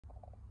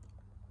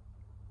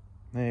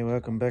Hey,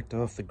 welcome back to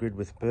Off the Grid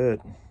with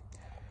Bert.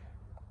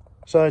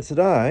 So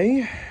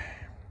today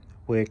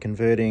we're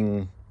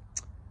converting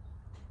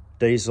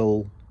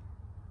diesel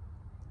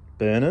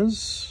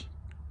burners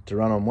to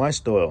run on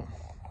waste oil.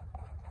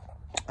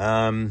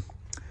 Now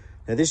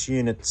this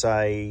unit's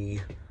I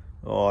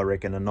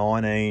reckon a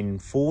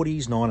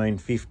 1940s,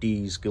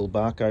 1950s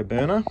Gilbarco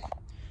burner.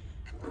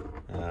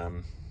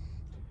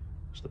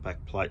 There's the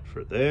back plate for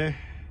it there.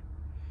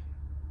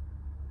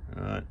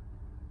 Alright.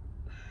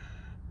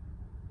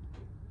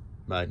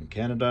 Made in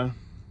Canada.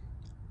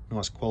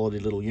 Nice quality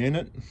little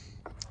unit.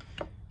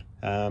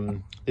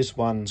 This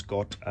one's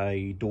got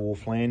a door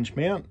flange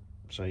mount,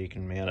 so you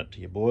can mount it to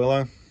your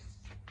boiler.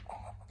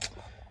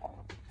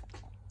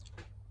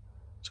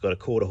 It's got a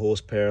 1/4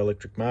 horsepower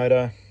electric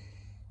motor,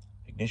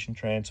 ignition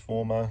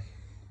transformer.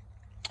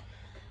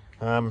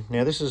 Now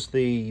this is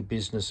the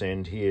business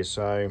end here,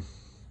 so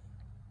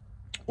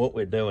what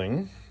we're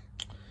doing,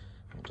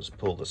 I'll just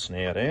pull the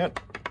snout out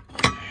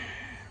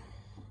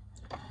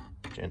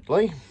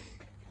gently.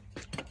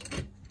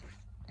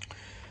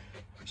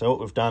 So what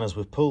we've done is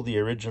we've pulled the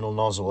original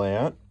nozzle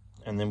out,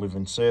 and then we've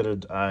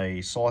inserted a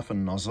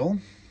Siphon nozzle.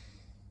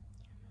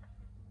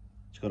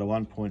 It's got a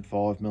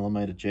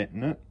 1.5mm jet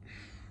in it.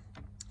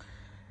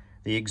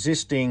 The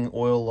existing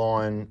oil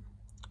line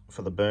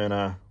for the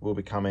burner will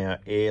become our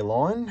air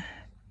line,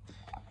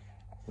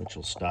 which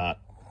will start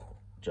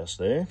just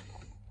there.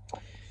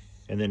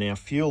 And then our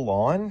fuel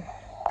line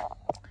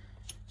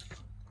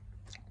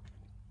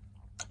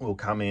will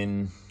come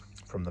in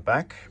from the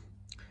back.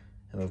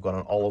 And we've got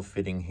an olive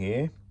fitting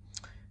here.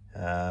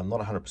 I'm not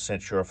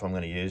 100% sure if I'm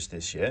going to use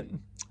this yet.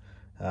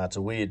 It's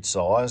a weird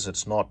size.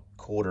 It's not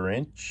 1/4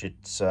 inch.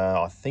 It's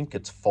I think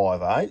it's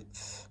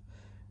 5/8.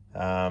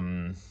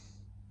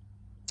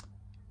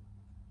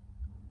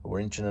 Or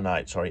inch and an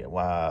eighth. Sorry.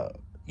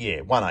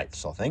 Yeah,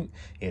 1/8 I think.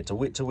 Yeah,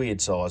 it's a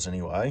weird size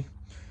anyway.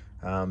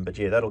 But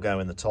yeah, that'll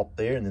go in the top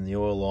there, and then the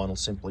oil line will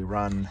simply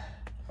run.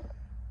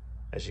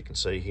 As you can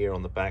see here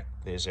on the back,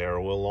 there's our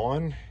oil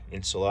line,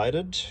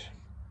 insulated.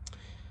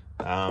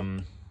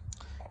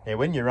 Now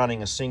when you're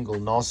running a single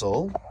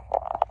nozzle,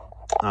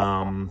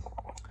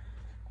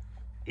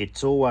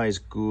 it's always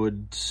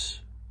good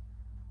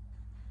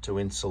to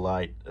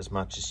insulate as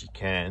much as you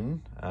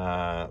can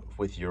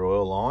with your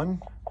oil line.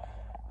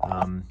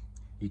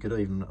 You could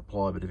even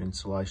apply a bit of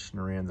insulation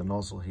around the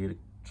nozzle here to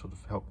sort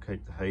of help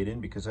keep the heat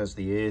in, because as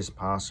the air's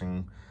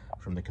passing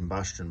from the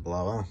combustion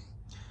blower,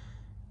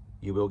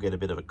 you will get a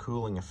bit of a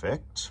cooling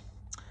effect.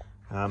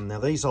 Now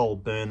these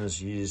old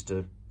burners used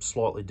a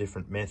slightly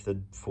different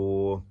method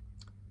for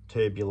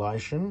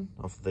turbulation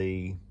of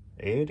the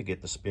air to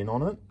get the spin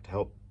on it, to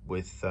help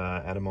with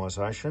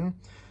atomization.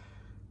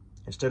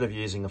 Instead of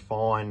using a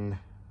fine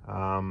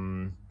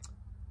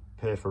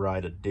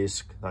perforated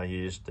disc, they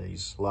used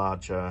these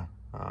larger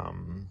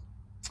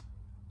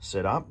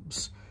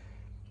setups,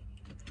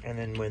 and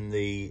then when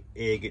the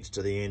air gets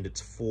to the end,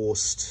 it's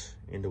forced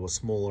into a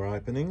smaller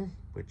opening,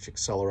 which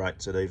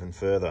accelerates it even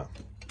further.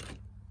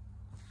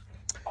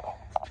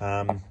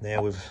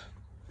 Now we've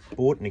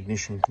bought an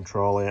ignition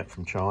control out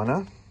from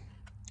China.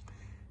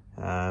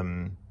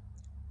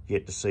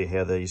 Yet to see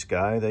how these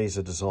go. These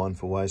are designed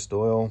for waste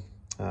oil,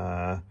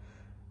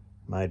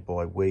 made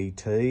by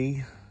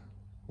WT,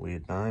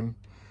 weird name.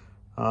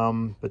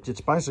 But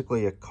it's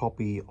basically a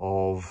copy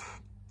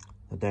of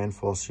the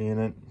Danfoss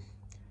unit,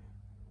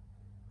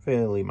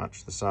 fairly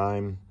much the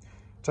same.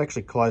 It's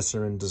actually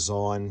closer in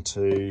design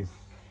to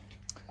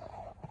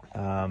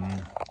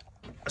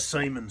a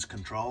Siemens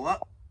controller.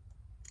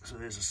 So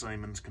there's a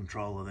Siemens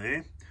controller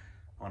there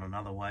on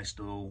another waste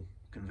oil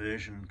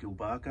conversion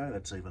Gilbarco.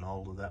 That's even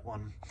older, that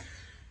one.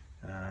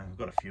 We've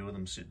got a few of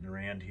them sitting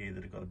around here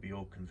that have got to be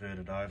all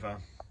converted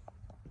over.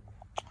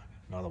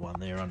 Another one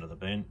there under the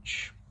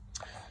bench.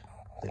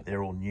 I think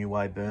they're all new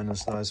way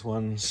burners, those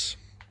ones.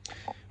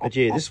 But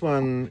yeah, this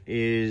one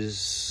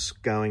is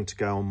going to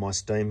go on my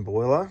steam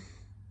boiler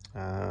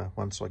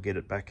once I get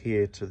it back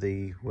here to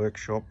the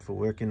workshop for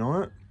working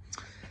on it.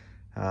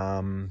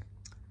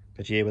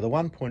 But yeah, with a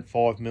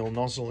 1.5mm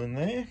nozzle in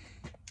there,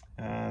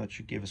 that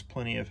should give us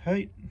plenty of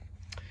heat.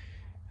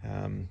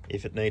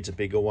 If it needs a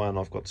bigger one,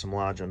 I've got some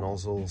larger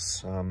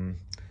nozzles. The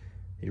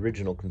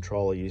original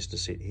controller used to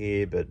sit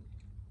here, but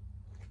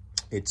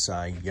it's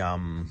a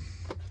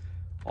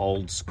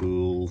old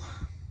school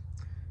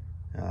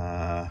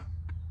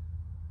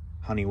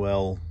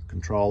Honeywell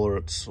controller.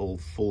 It's all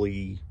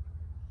fully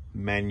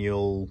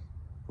manual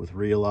with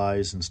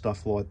relays and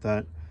stuff like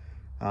that.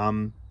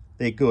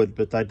 They're good,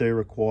 but they do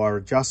require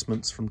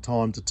adjustments from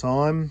time to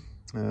time.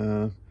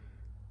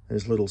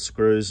 There's little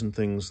screws and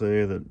things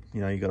there that,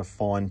 you got to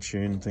fine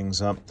tune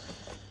things up.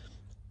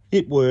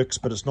 It works,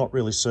 but it's not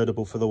really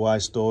suitable for the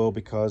waste oil,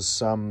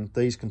 because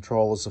these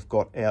controllers have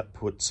got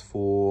outputs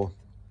for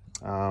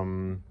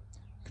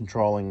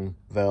controlling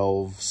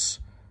valves.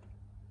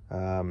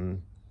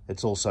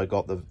 It's also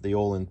got the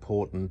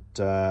all-important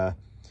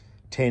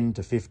 10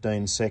 to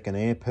 15 second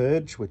air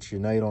purge, which you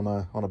need on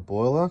a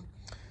boiler,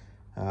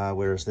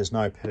 whereas there's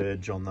no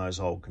purge on those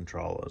old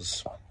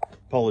controllers.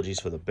 Apologies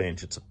for the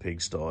bench, it's a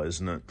pigsty,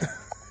 isn't it?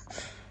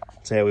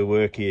 That's how we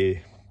work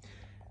here.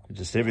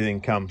 Just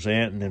everything comes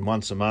out, and then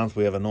once a month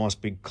we have a nice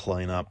big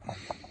clean up.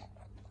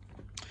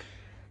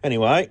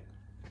 Anyway,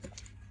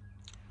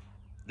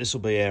 this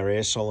will be our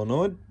air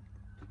solenoid,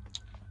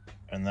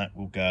 and that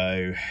will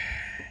go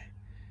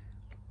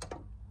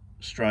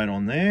straight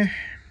on there.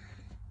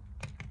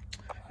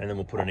 And then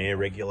we'll put an air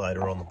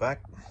regulator on the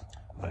back.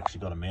 I've actually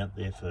got a mount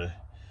there for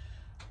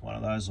one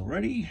of those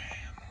already.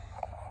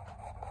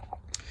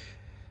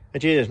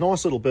 But yeah, it's a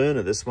nice little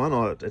burner, this one.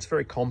 It's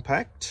very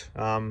compact,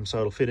 so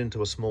it'll fit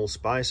into a small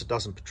space. It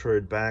doesn't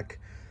protrude back.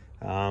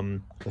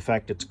 The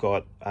fact it's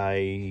got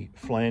a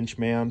flange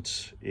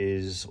mount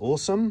is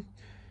awesome.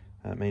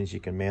 That means you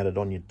can mount it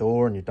on your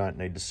door and you don't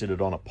need to sit it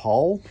on a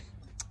pole.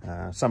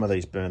 Some of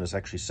these burners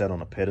actually sat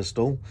on a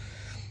pedestal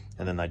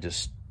and then they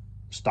just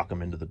stuck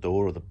them into the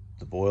door or the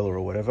boiler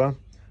or whatever.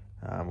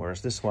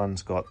 Whereas this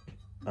one's got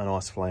a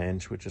nice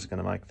flange, which is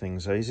going to make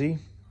things easy.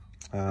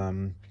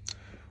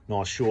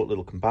 Nice short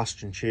little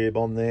combustion tube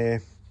on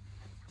there.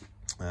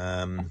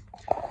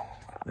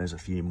 There's a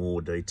few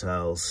more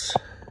details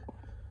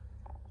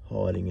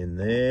hiding in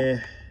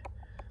there.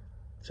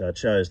 So it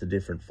shows the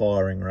different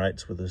firing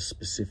rates with a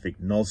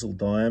specific nozzle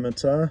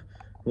diameter.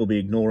 We'll be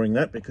ignoring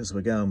that because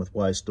we're going with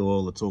waste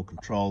oil. It's all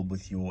controlled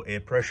with your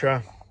air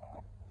pressure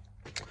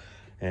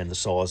and the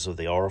size of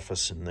the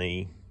orifice in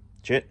the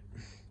jet.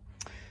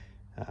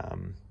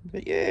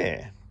 But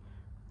yeah,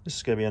 this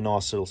is going to be a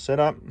nice little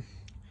setup.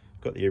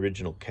 Got the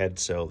original CAD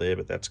cell there,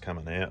 but that's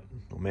coming out.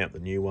 We'll mount the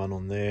new one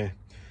on there.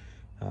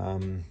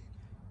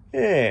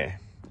 Yeah.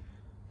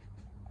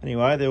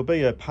 Anyway, there'll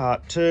be a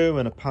part 2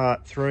 and a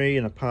part 3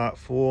 and a part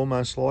 4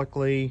 most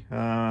likely,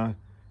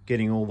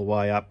 getting all the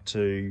way up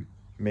to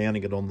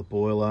mounting it on the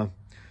boiler.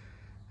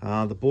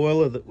 The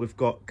boiler that we've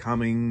got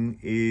coming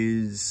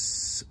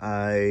is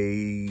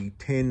a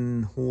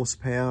 10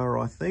 horsepower,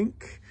 I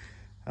think,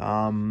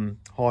 high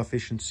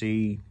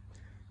efficiency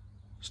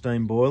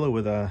steam boiler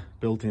with a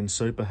built-in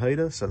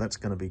superheater, so that's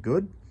going to be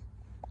good.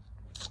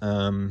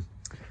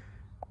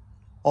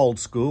 Old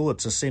school,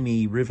 it's a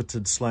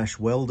semi-riveted /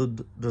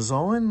 welded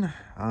design.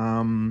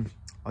 I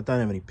don't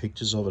have any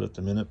pictures of it at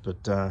the minute,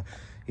 but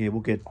yeah,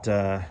 we'll get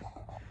that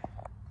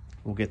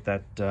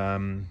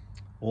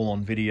all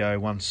on video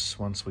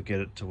once we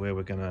get it to where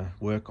we're going to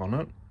work on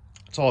it.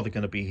 It's either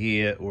going to be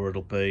here or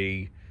it'll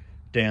be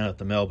down at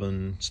the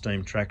Melbourne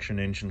Steam Traction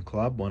Engine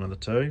Club, one of the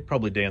two.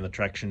 Probably down the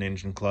Traction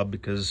Engine Club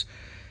because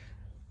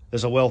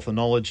there's a wealth of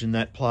knowledge in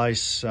that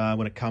place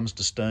when it comes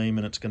to steam,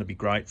 and it's going to be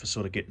great for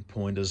sort of getting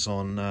pointers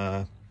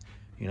on,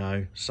 you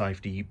know,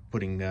 safety,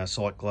 putting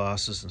sight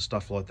glasses and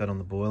stuff like that on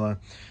the boiler.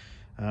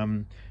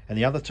 And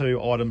the other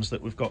 2 items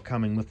that we've got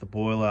coming with the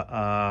boiler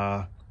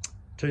are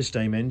 2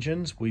 steam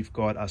engines. We've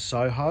got a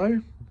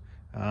Soho,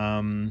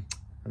 and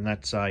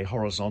that's a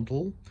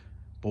horizontal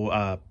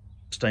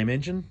steam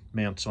engine,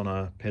 mounts on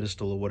a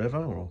pedestal or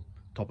whatever, or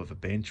top of a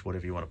bench,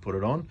 whatever you want to put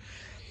it on.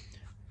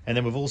 And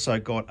then we've also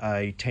got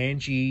a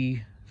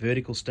Tangy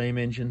vertical steam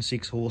engine,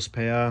 6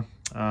 horsepower,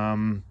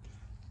 coming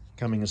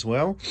as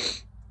well.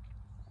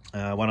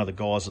 One of the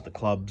guys at the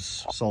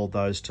clubs sold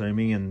those to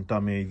me and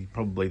done me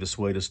probably the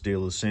sweetest deal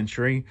of the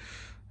century.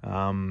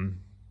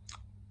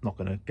 Not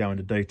going to go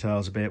into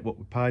details about what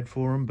we paid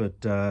for them,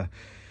 but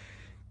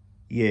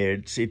yeah,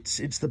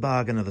 it's the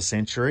bargain of the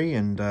century,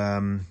 and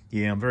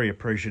yeah, I'm very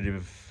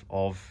appreciative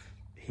of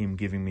him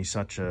giving me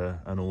such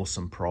an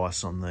awesome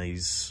price on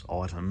these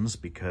items,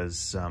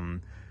 because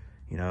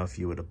you know, if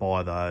you were to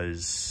buy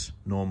those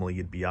normally,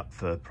 you'd be up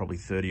for probably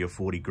 30 or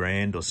 40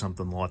 grand or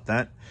something like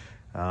that.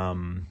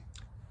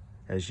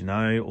 As you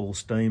know, all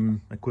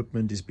steam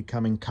equipment is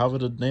becoming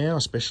coveted now,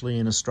 especially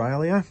in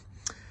Australia.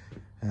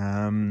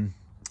 So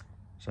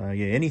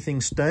yeah,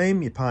 anything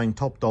steam, you're paying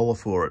top dollar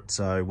for it.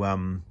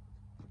 So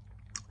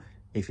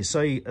if you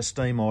see a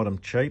steam item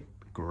cheap,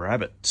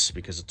 grab it,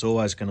 because it's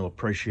always going to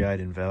appreciate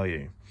in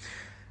value.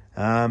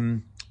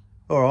 All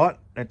right,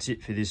 that's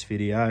it for this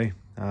video. If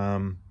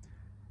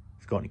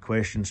you've got any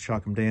questions,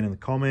 chuck them down in the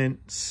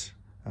comments.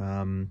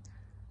 Yeah,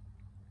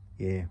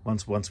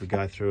 once we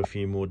go through a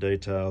few more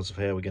details of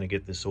how we're going to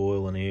get this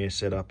oil and air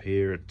set up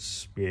here,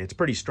 it's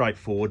pretty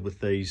straightforward with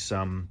these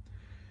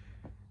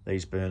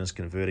burners,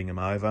 converting them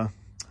over.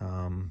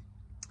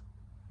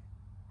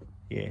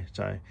 Yeah,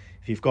 so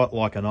if you've got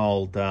like an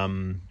old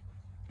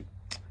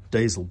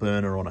diesel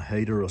burner on a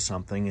heater or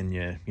something, and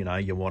you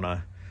want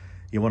to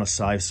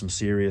save some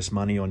serious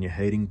money on your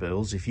heating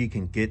bills, if you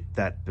can get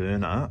that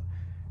burner,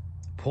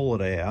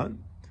 pull it out,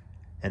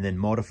 and then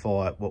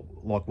modify it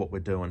like what we're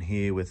doing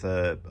here with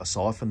a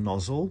Siphon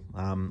nozzle.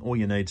 All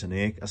you need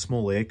is a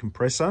small air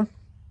compressor.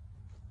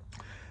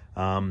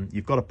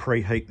 You've got to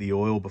preheat the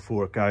oil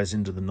before it goes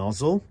into the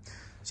nozzle.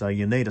 So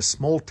you need a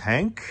small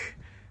tank,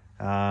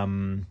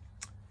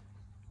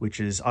 which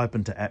is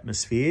open to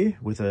atmosphere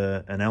with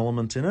an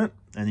element in it,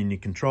 and then you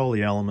control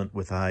the element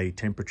with a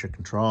temperature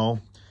control.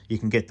 You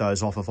can get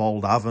those off of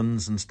old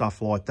ovens and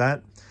stuff like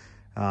that.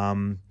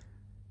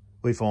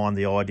 We find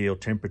the ideal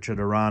temperature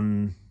to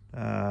run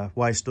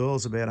waste oil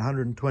is about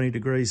 120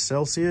 degrees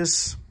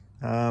Celsius.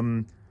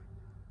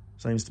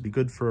 Seems to be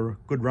good for a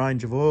good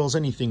range of oils.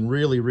 Anything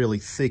really, really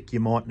thick, you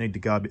might need to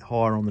go a bit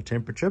higher on the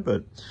temperature,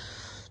 but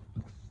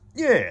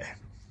yeah,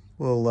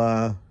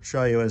 we'll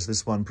show you as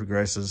this one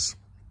progresses.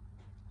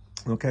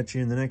 We'll catch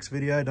you in the next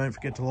video. Don't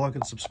forget to like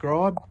and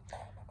subscribe.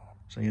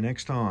 See you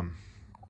next time.